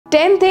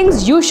10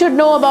 things you should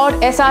know about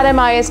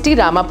SRMIST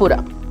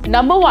Ramapuram.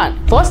 Number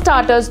 1. For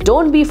starters,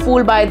 don't be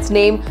fooled by its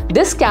name.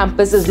 This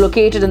campus is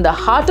located in the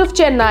heart of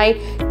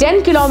Chennai,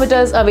 10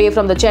 kilometers away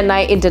from the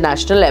Chennai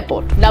International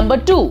Airport. Number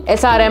 2.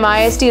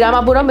 SRMIST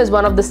Ramapuram is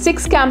one of the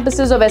 6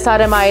 campuses of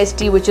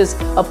SRMIST, which is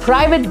a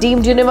private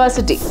deemed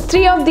university.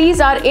 3 of these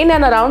are in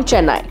and around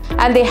Chennai,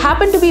 and they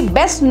happen to be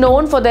best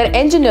known for their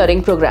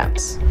engineering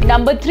programs.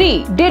 Number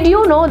 3. Did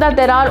you know that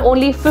there are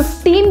only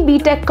 15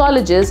 BTech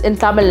colleges in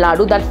Tamil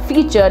Nadu that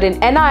feature in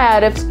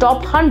NIRF's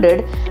top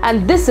 100,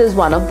 and this is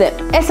one of them.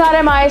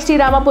 SRMIST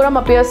Ramapuram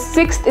appears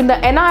 6th in the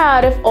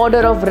NIRF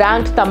order of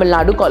ranked Tamil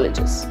Nadu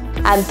colleges,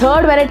 and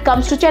 3rd when it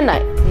comes to Chennai.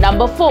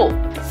 Number 4.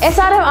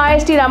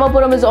 SRMIST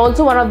Ramapuram is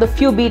also one of the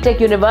few BTech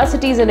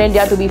universities in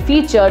India to be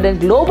featured in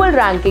global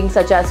rankings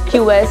such as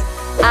QS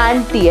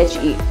and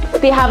THE.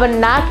 They have a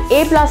NAC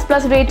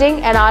A++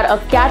 rating and are a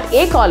CAT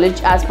A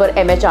college as per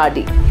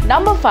MHRD.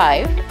 Number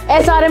 5.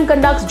 SRM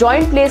conducts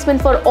joint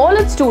placement for all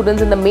its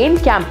students in the main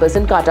campus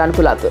in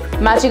Kalathur,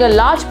 matching a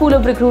large pool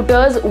of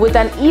recruiters with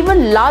an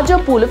even larger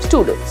pool of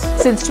students.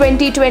 Since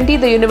 2020,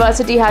 the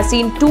university has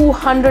seen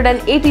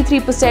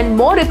 283%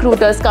 more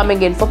recruiters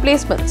coming in for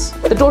placements.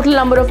 The total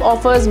number of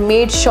offers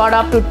made shot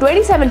up to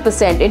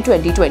 27% in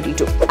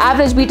 2022.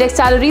 Average BTech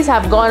salaries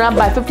have gone up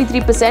by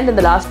 53% in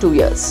the last 2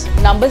 years.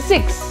 Number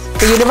 6.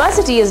 The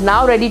university is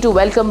now ready to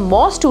welcome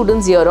more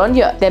students year on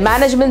year. Their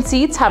management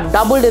seats have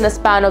doubled in a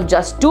span of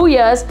just 2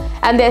 years,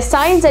 and their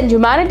science and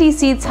humanities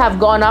seats have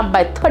gone up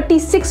by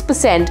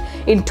 36%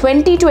 in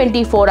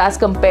 2024 as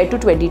compared to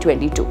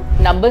 2022.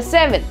 Number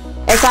 7.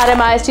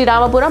 SRMIST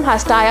Ramapuram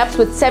has tie-ups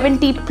with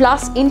 70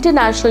 plus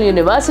international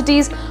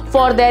universities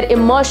for their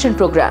immersion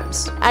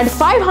programs, and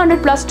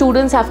 500 plus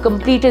students have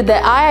completed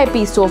their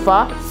IIP so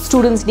far.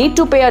 Students need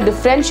to pay a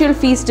differential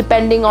fees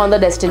depending on the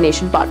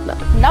destination partner.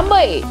 Number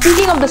 8.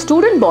 Speaking of the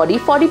student body,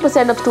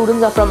 40% of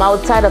students are from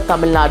outside of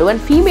Tamil Nadu,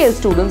 and female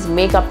students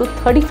make up to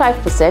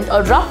 35%,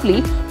 or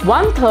roughly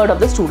 1/3 of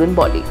the student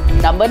body.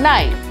 Number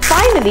 9.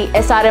 Finally,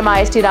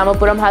 SRMIST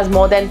Ramapuram has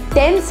more than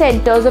 10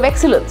 centers of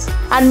excellence,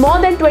 and more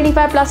than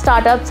 25 plus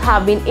startups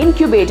have been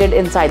incubated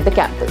inside the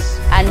campus.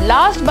 And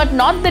last but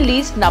not the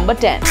least, number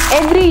 10.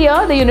 Every year,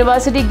 the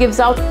university gives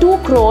out 2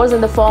 crores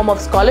in the form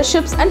of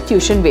scholarships and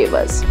tuition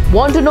waivers.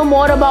 Want to know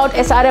more about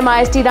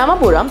SRMIST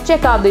Ramapuram?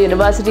 Check out the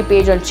university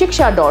page on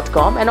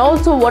shiksha.com, and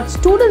also what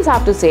students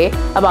have to say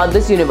about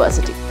this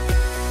university.